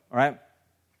ago, all right?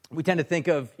 We tend to think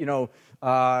of,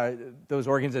 those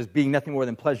organs as being nothing more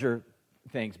than pleasure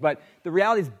things. But the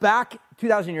reality is back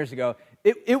 2,000 years ago,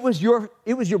 it was your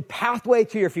pathway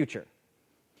to your future.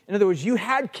 In other words, you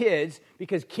had kids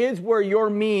because kids were your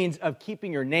means of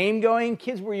keeping your name going.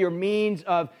 Kids were your means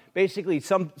of basically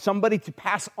somebody to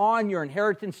pass on your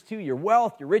inheritance to, your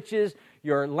wealth, your riches,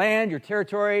 your land, your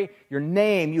territory, your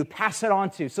name. You pass it on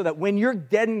to so that when you're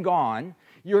dead and gone,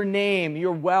 your name,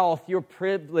 your wealth, your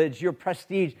privilege, your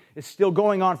prestige is still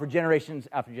going on for generations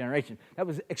after generation. That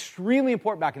was extremely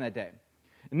important back in that day.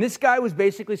 And this guy was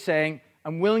basically saying,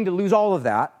 I'm willing to lose all of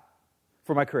that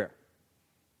for my career.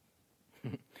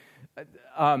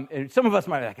 And some of us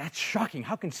might be like, that's shocking.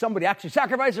 How can somebody actually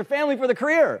sacrifice their family for the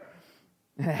career?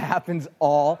 And it happens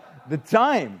all the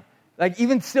time. Like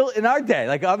even still in our day,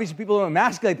 like obviously people don't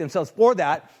emasculate themselves for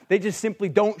that. They just simply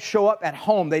don't show up at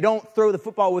home. They don't throw the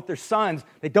football with their sons.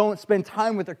 They don't spend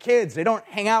time with their kids. They don't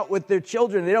hang out with their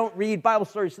children. They don't read Bible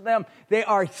stories to them. They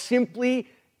are simply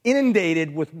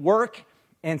inundated with work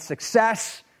and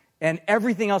success and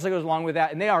everything else that goes along with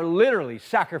that. And they are literally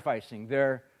sacrificing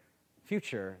their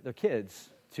future, their kids,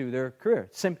 to their career.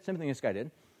 Same thing this guy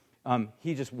did.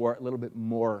 He just wore it a little bit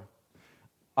more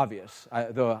obvious,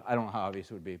 though I don't know how obvious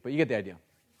it would be, but you get the idea.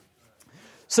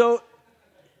 So,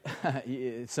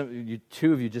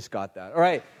 two of you just got that. All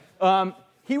right.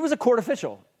 He was a court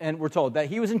official, and we're told that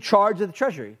he was in charge of the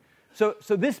treasury. So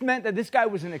this meant that this guy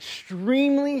was an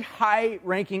extremely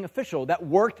high-ranking official that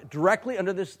worked directly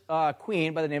under this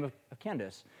queen by the name of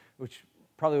Candace, which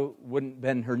probably wouldn't have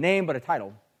been her name, but a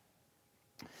title.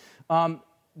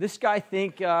 This guy,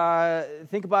 think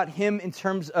about him in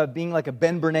terms of being like a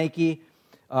Ben Bernanke,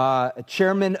 a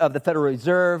chairman of the Federal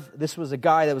Reserve. This was a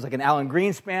guy that was like an Alan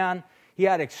Greenspan. He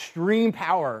had extreme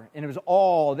power, and it was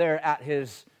all there at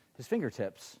his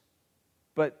fingertips.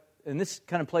 And this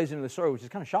kind of plays into the story, which is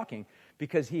kind of shocking,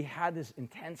 because he had this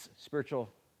intense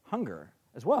spiritual hunger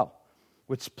as well,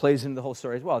 which plays into the whole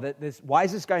story as well. Why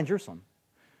is this guy in Jerusalem?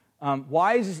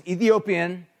 Why is this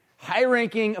Ethiopian,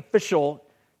 high-ranking official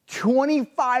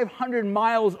 2,500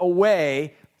 miles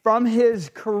away from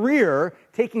his career,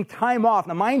 taking time off?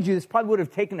 Now, mind you, this probably would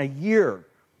have taken a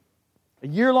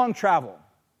year-long travel.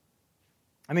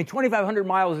 I mean, 2,500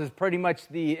 miles is pretty much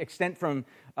the extent from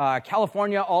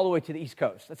California all the way to the East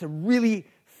Coast. That's a really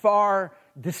far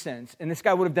distance, and this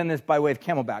guy would have done this by way of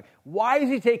camelback. Why is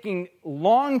he taking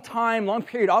long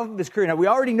period off of his career? Now, we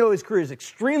already know his career is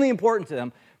extremely important to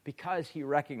them because he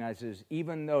recognizes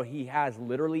even though he has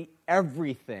literally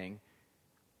everything,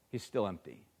 he's still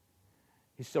empty.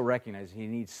 He still recognizes he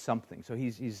needs something. So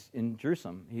he's in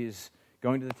Jerusalem. He's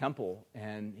going to the temple,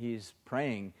 and he's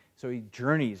praying. So he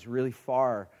journeys really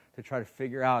far to try to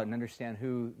figure out and understand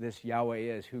who this Yahweh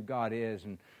is, who God is,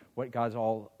 and what God's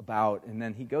all about. And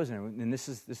then he goes in, and this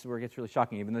is where it gets really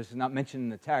shocking. Even though this is not mentioned in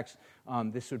the text,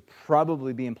 this would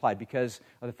probably be implied because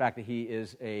of the fact that he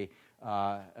is a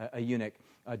eunuch.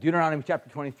 Deuteronomy chapter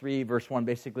 23, verse 1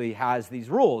 basically has these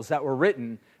rules that were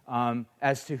written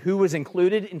as to who was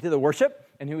included into the worship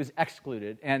and who was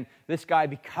excluded. And this guy,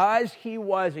 because he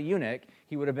was a eunuch,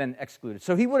 he would have been excluded.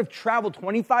 So he would have traveled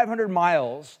 2,500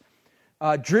 miles,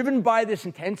 driven by this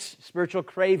intense spiritual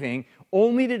craving,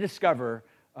 only to discover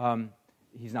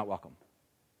he's not welcome.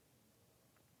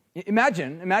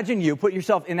 Imagine you put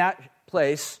yourself in that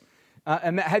place.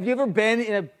 Have you ever been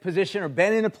in a position or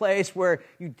been in a place where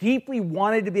you deeply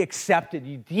wanted to be accepted?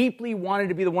 You deeply wanted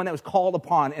to be the one that was called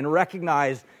upon and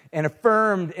recognized and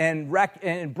affirmed and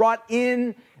brought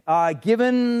in,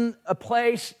 given a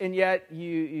place, and yet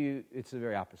it's the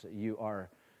very opposite. You are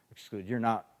excluded. You're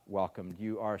not welcomed.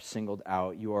 You are singled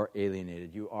out. You are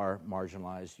alienated. You are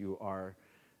marginalized.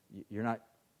 You're not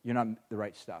the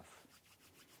right stuff.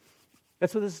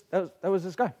 That was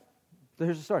this guy. So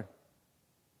here's the story.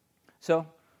 So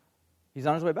he's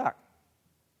on his way back.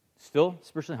 Still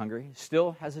spiritually hungry.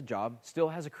 Still has a job. Still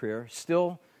has a career.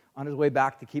 Still on his way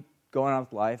back to keep going on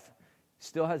with life.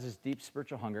 Still has this deep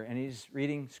spiritual hunger. And he's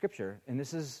reading Scripture. And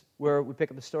this is where we pick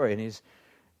up the story. And he's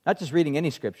not just reading any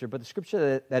Scripture, but the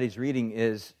Scripture that he's reading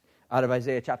is out of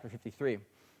Isaiah chapter 53.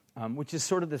 Which is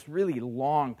sort of this really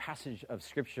long passage of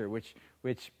Scripture, which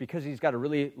because he's got a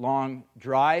really long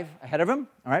drive ahead of him,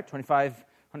 all right,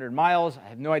 2,500 miles. I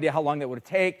have no idea how long that would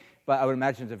take, but I would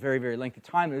imagine it's a very, very lengthy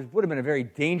time. It would have been a very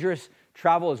dangerous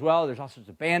travel as well. There's all sorts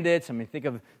of bandits. I mean, think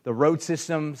of the road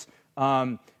systems.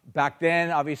 Back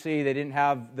then, obviously, they didn't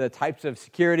have the types of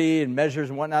security and measures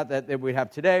and whatnot that we have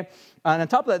today. And on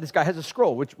top of that, this guy has a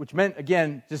scroll, which meant,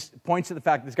 again, just points to the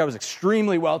fact that this guy was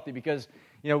extremely wealthy because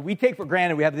we take for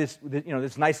granted we have this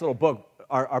nice little book,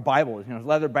 our Bible. It's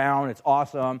leather bound. It's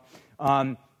awesome.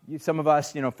 Some of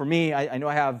us, for me, I know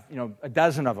I have a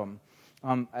dozen of them.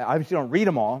 I obviously don't read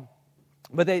them all,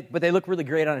 but they look really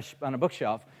great on a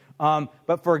bookshelf.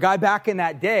 But for a guy back in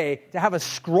that day to have a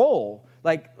scroll,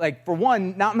 like for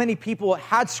one, not many people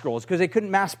had scrolls because they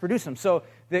couldn't mass produce them. So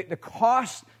the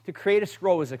cost to create a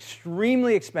scroll was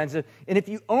extremely expensive, and if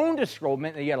you owned a scroll, it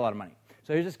meant that you had a lot of money.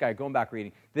 So here's this guy going back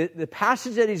reading. The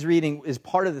passage that he's reading is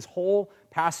part of this whole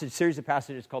series of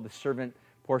passages called the servant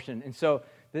portion. And so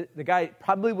the guy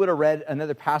probably would have read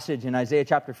another passage in Isaiah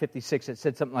chapter 56 that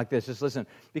said something like this. Just listen.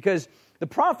 Because the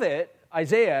prophet,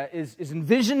 Isaiah, is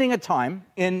envisioning a time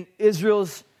in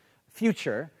Israel's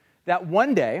future that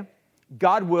one day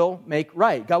God will make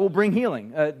right. God will bring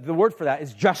healing. The word for that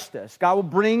is justice. God will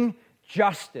bring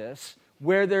justice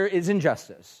where there is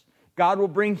injustice. God will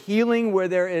bring healing where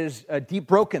there is deep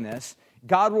brokenness.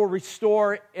 God will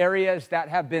restore areas that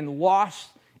have been lost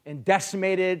and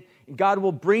decimated. God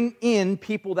will bring in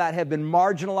people that have been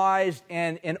marginalized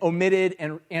and omitted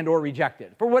and or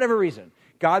rejected for whatever reason.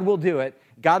 God will do it.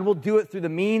 God will do it through the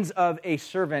means of a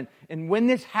servant. And when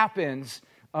this happens,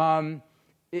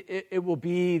 it will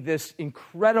be this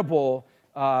incredible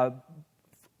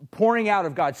pouring out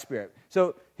of God's Spirit.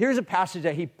 So here's a passage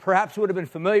that he perhaps would have been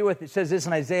familiar with. It says this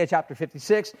in Isaiah chapter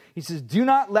 56. He says, "Do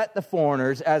not let the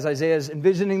foreigners," as Isaiah is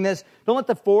envisioning this, "don't let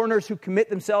the foreigners who commit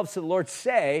themselves to the Lord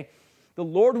say, 'The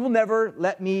Lord will never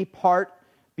let me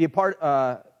be a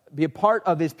part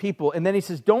of his people.'" And then he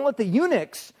says, "Don't let the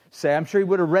eunuchs say," I'm sure he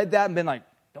would have read that and been like,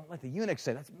 "Don't let the eunuchs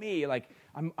say, that's me. Like,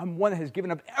 I'm one that has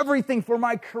given up everything for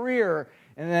my career."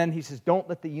 And then he says, "Don't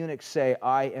let the eunuchs say,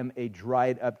 I am a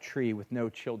dried up tree with no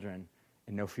children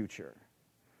and no future."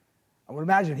 I would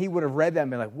imagine he would have read that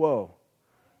and been like, whoa,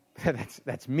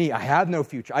 that's me. I have no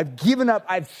future. I've given up.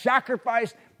 I've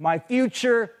sacrificed my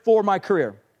future for my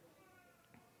career.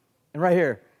 And right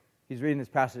here, he's reading this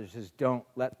passage. It says, "Don't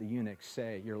let the eunuchs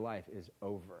say your life is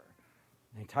over."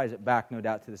 And he ties it back, no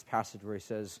doubt, to this passage where he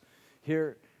says,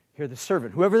 here the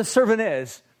servant, whoever the servant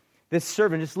is, this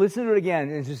servant, just listen to it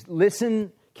again and just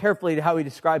listen carefully to how he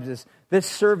describes this. This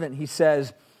servant, he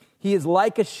says, he is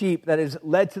like a sheep that is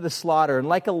led to the slaughter, and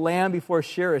like a lamb before a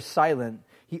shearer is silent.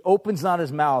 He opens not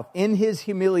his mouth. In his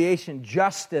humiliation,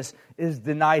 justice is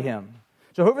denied him.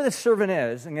 So whoever this servant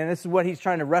is, and this is what he's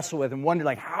trying to wrestle with and wonder,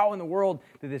 like, how in the world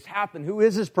did this happen? Who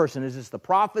is this person? Is this the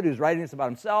prophet who's writing this about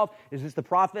himself? Is this the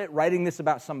prophet writing this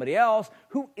about somebody else?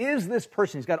 Who is this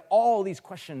person? He's got all these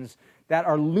questions that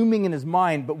are looming in his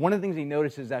mind, but one of the things he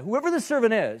notices is that whoever the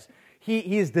servant is,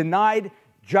 he is denied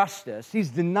justice.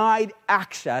 He's denied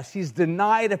access. He's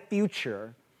denied a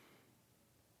future.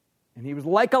 And he was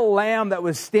like a lamb that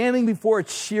was standing before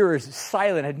its shearers,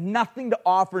 silent, had nothing to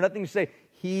offer, nothing to say.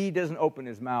 He doesn't open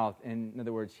his mouth. In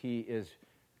other words, he is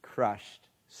crushed,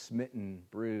 smitten,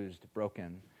 bruised, broken.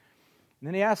 And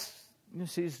then he asks,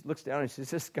 looks down and he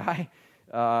sees this guy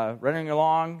running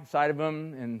alongside of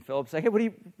him, and Philip's like, hey, what are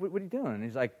you doing? And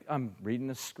he's like, I'm reading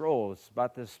this scroll. It's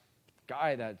about this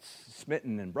guy that's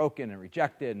smitten and broken and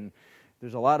rejected, and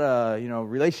there's a lot of,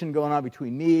 relation going on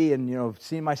between me and,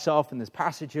 seeing myself in this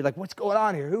passage here. Like, what's going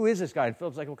on here? Who is this guy? And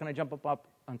Philip's like, well, can I jump up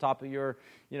on top of your,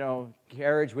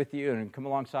 carriage with you and come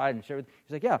alongside and share with you?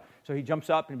 He's like, yeah. So he jumps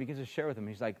up and begins to share with him.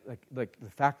 He's like, the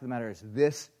fact of the matter is,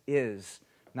 this is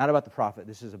not about the prophet.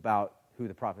 This is about who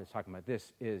the prophet is talking about.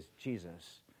 This is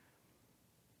Jesus.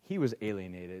 He was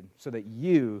alienated so that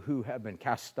you who have been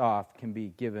cast off can be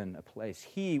given a place.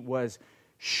 He was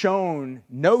shown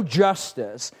no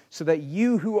justice so that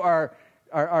you who are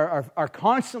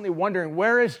constantly wondering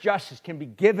where is justice can be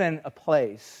given a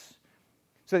place,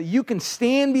 so that you can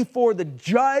stand before the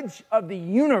judge of the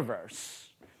universe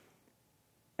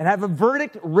and have a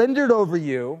verdict rendered over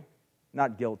you,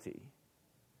 not guilty.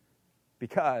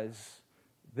 Because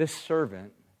this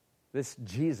servant, this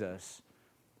Jesus,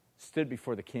 stood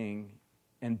before the king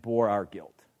and bore our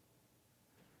guilt.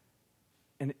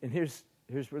 And here's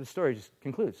where the story just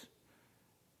concludes.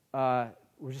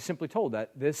 We're just simply told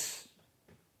that this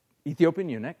Ethiopian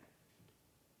eunuch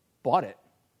bought it,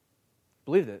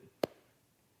 believed it,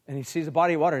 and he sees a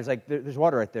body of water. He's like, there's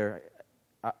water right there.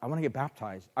 I want to get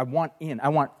baptized. I want in. I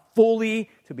want fully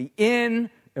to be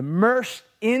immersed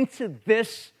into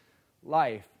this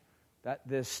life that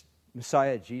this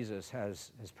Messiah Jesus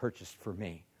has purchased for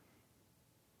me.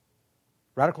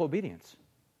 Radical obedience.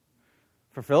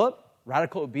 For Philip,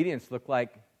 radical obedience looked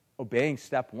like obeying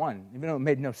step one, even though it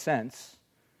made no sense,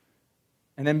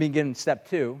 and then begin step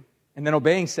two, and then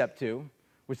obeying step two,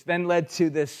 which then led to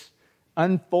this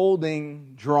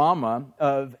unfolding drama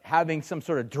of having some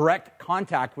sort of direct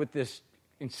contact with this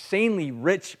insanely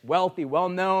rich, wealthy,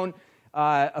 well-known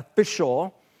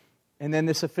official, and then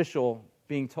this official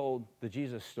being told the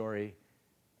Jesus story,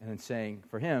 and then saying,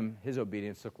 for him, his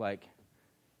obedience looked like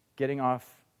getting off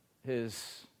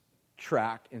his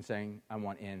track and saying, I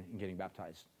want in, and getting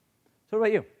baptized. So what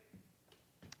about you?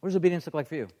 What does obedience look like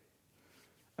for you?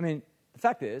 I mean, the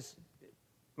fact is,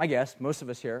 my guess, most of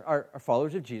us here are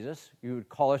followers of Jesus. We would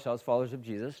call ourselves followers of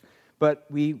Jesus, but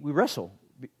we wrestle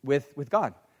with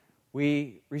God.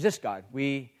 We resist God.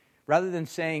 Rather than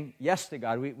saying yes to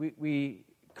God, we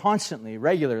constantly,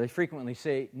 regularly, frequently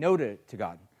say no to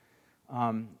God.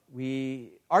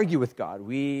 We argue with God.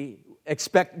 We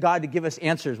expect God to give us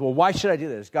answers. Well, why should I do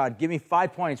this? God, give me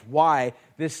 5 points why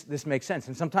this makes sense.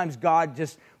 And sometimes God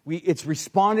it's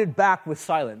responded back with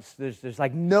silence. There's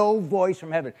like no voice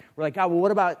from heaven. We're like, God, well,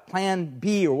 what about plan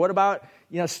B? Or what about,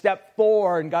 step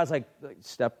 4? And God's like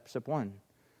step 1,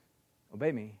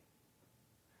 obey me.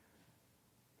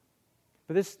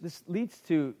 But this leads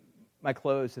to my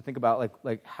close to think about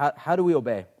like how do we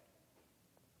obey?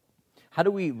 How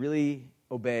do we really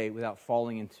obey without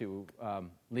falling into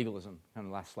legalism? On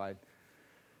the last slide.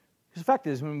 Because the fact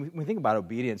is, when we think about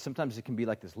obedience, sometimes it can be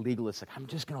like this legalist, like, I'm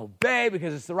just going to obey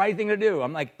because it's the right thing to do.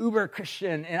 I'm like uber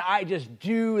Christian, and I just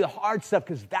do the hard stuff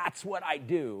because that's what I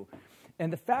do.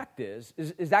 And the fact is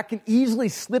that can easily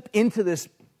slip into this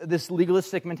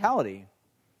legalistic mentality.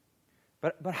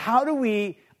 But how do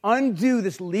we undo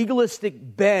this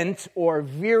legalistic bent or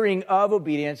veering of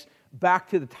obedience back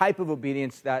to the type of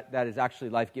obedience that is actually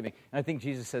life-giving? And I think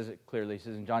Jesus says it clearly. He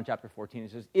says in John chapter 14, he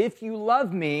says, if you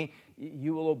love me,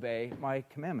 you will obey my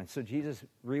commandments. So Jesus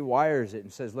rewires it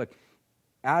and says, look,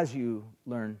 as you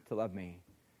learn to love me,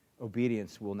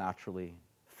 obedience will naturally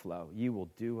flow. You will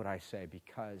do what I say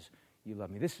because you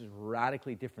love me. This is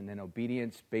radically different than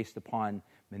obedience based upon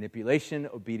manipulation,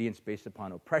 obedience based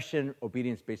upon oppression,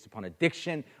 obedience based upon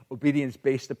addiction, obedience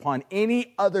based upon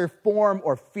any other form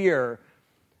or fear.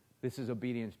 This is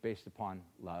obedience based upon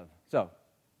love. So,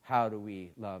 how do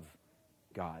we love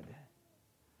God?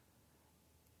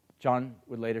 John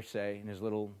would later say in his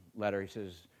little letter, he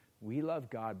says, we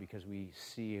love God because we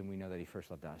see and we know that he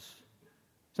first loved us.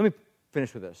 So let me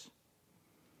finish with this.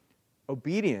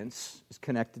 Obedience is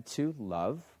connected to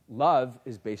love. Love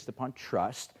is based upon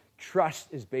trust. Trust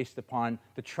is based upon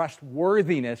the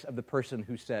trustworthiness of the person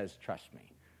who says, trust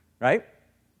me. Right?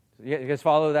 So you guys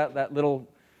follow that little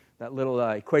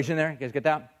equation there? You guys get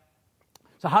that?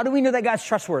 So how do we know that God's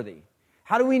trustworthy?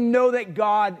 How do we know that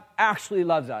God actually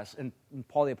loves us? And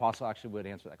Paul the Apostle actually would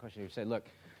answer that question. He would say, look,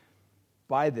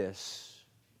 by this,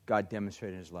 God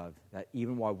demonstrated his love, that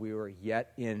even while we were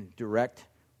yet in direct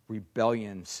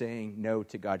rebellion, saying no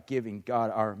to God, giving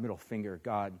God our middle finger,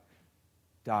 God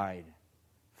died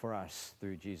for us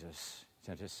through Jesus,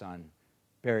 sent his son,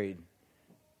 buried,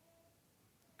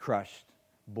 crushed,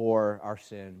 bore our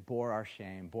sin, bore our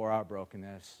shame, bore our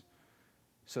brokenness,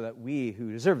 so that we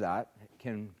who deserve that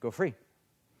can go free.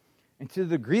 And to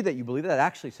the degree that you believe that,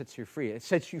 actually sets you free. It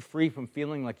sets you free from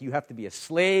feeling like you have to be a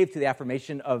slave to the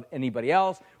affirmation of anybody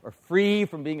else, or free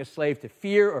from being a slave to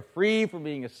fear, or free from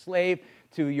being a slave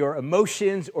to your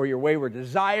emotions or your wayward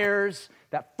desires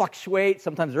that fluctuate.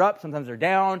 Sometimes they're up, sometimes they're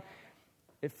down.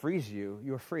 It frees you.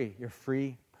 You're free. You're a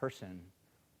free person.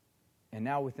 And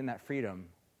now within that freedom,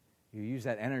 you use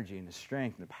that energy and the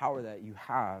strength and the power that you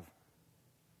have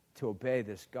to obey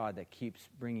this God that keeps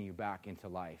bringing you back into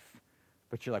life.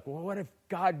 But you're like, well, what if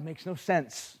God makes no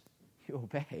sense? You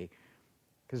obey.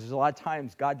 Because there's a lot of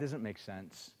times God doesn't make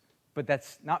sense. But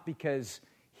that's not because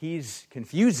he's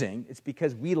confusing. It's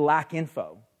because we lack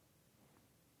info.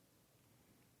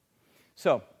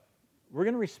 So we're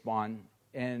going to respond.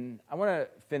 And I want to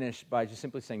finish by just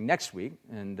simply saying next week,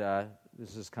 and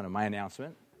this is kind of my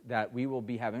announcement, that we will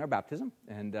be having our baptism.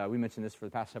 And we mentioned this for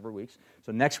the past several weeks.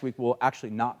 So next week we'll actually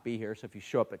not be here. So if you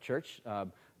show up at church,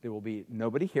 there will be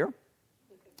nobody here.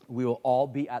 We will all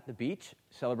be at the beach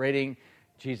celebrating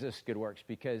Jesus' good works,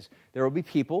 because there will be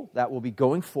people that will be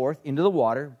going forth into the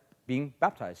water being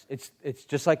baptized. It's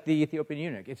just like the Ethiopian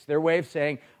eunuch. It's their way of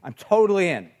saying, I'm totally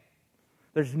in.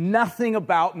 There's nothing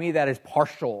about me that is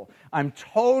partial. I'm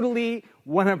totally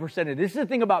 100% in. This is the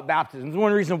thing about baptism. This is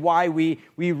one reason why we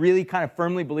really kind of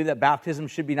firmly believe that baptism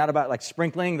should be not about like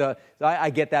sprinkling. I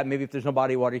get that. Maybe if there's no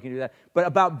body of water, you can do that. But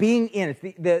about being in. It's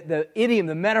the idiom,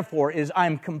 the metaphor is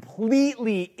I'm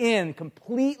completely in,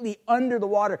 completely under the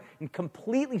water, and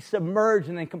completely submerged,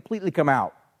 and then completely come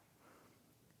out.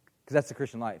 Because that's the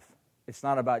Christian life. It's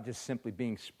not about just simply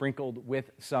being sprinkled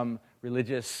with some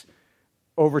religious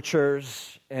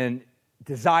overtures and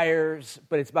desires,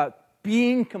 but it's about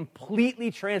being completely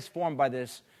transformed by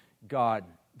this God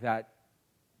that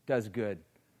does good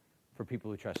for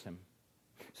people who trust him.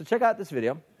 So check out this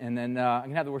video, and then I'm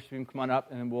going to have the worship team come on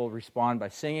up, and then we'll respond by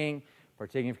singing,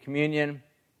 partaking of communion,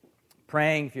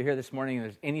 praying. If you're here this morning and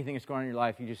there's anything that's going on in your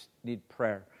life, you just need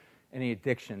prayer. Any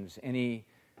addictions, any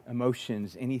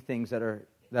emotions, any things that are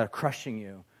crushing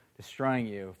you, destroying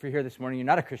you. If you're here this morning, you're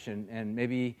not a Christian, and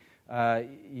maybe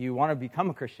you want to become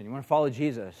a Christian, you want to follow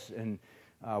Jesus, and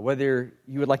whether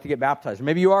you would like to get baptized, or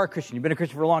maybe you are a Christian, you've been a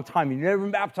Christian for a long time, you've never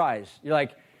been baptized. You're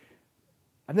like,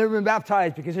 I've never been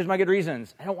baptized because here's my good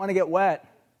reasons. I don't want to get wet.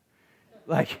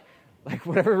 Like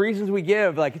whatever reasons we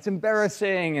give, like it's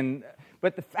embarrassing.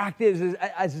 But the fact is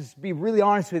I just be really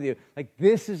honest with you, like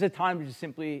this is a time to just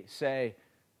simply say,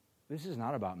 this is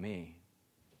not about me.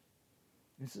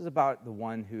 This is about the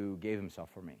one who gave himself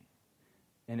for me.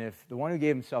 And if the one who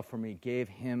gave himself for me gave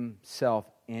himself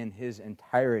in his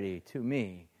entirety to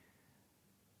me,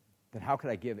 then how could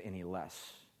I give any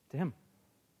less to him?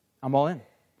 I'm all in.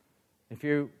 If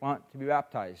you want to be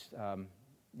baptized,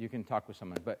 you can talk with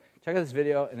someone. But check out this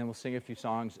video, and then we'll sing a few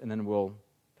songs, and then we'll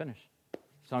finish.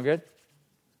 Sound good?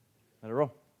 Let it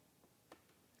roll.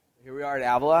 Here we are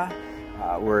at Avila.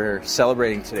 We're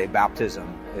celebrating today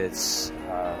baptism. It's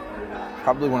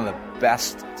probably one of the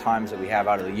best times that we have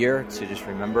out of the year to just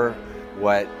remember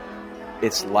what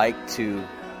it's like to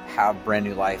have brand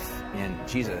new life in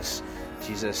Jesus.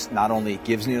 Jesus not only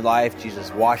gives new life,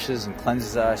 Jesus washes and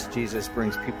cleanses us. Jesus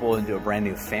brings people into a brand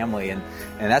new family, and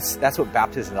that's what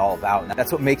baptism is all about. And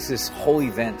that's what makes this whole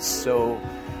event so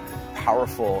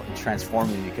powerful and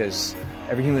transforming, because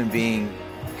every human being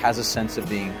has a sense of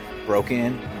being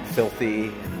broken and filthy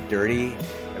and dirty.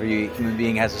 Every human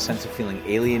being has a sense of feeling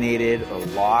alienated or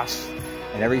lost,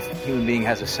 and every human being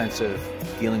has a sense of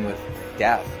dealing with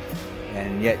death.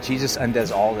 And yet Jesus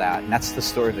undoes all that, and that's the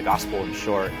story of the gospel in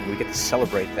short, and we get to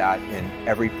celebrate that in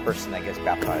every person that gets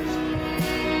baptized.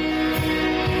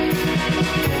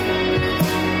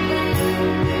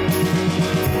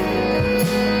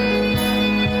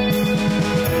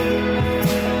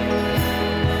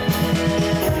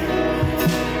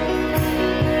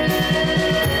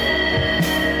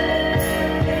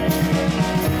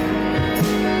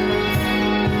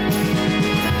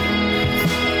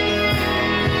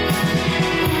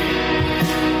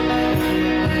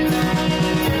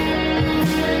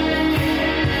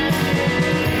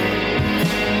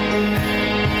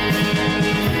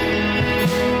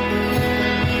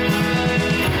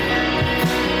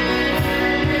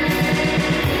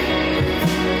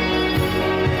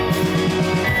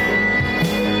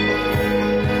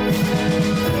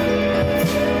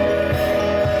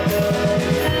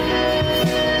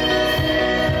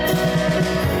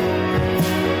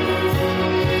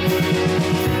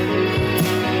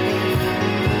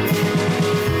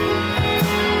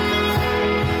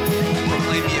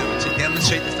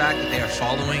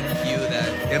 Following you,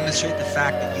 that demonstrate the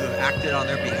fact that you have acted on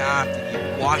their behalf, that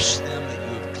you've washed them, that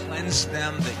you have cleansed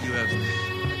them, that you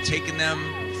have taken them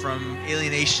from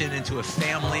alienation into a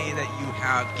family, that you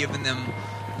have given them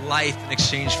life in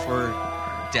exchange for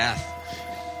death.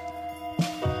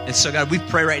 And so, God, we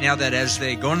pray right now that as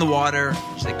they go in the water,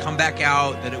 as they come back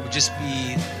out, that it would just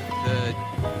be the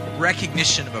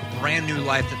recognition of a brand new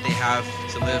life that they have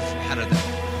to live ahead of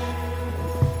them.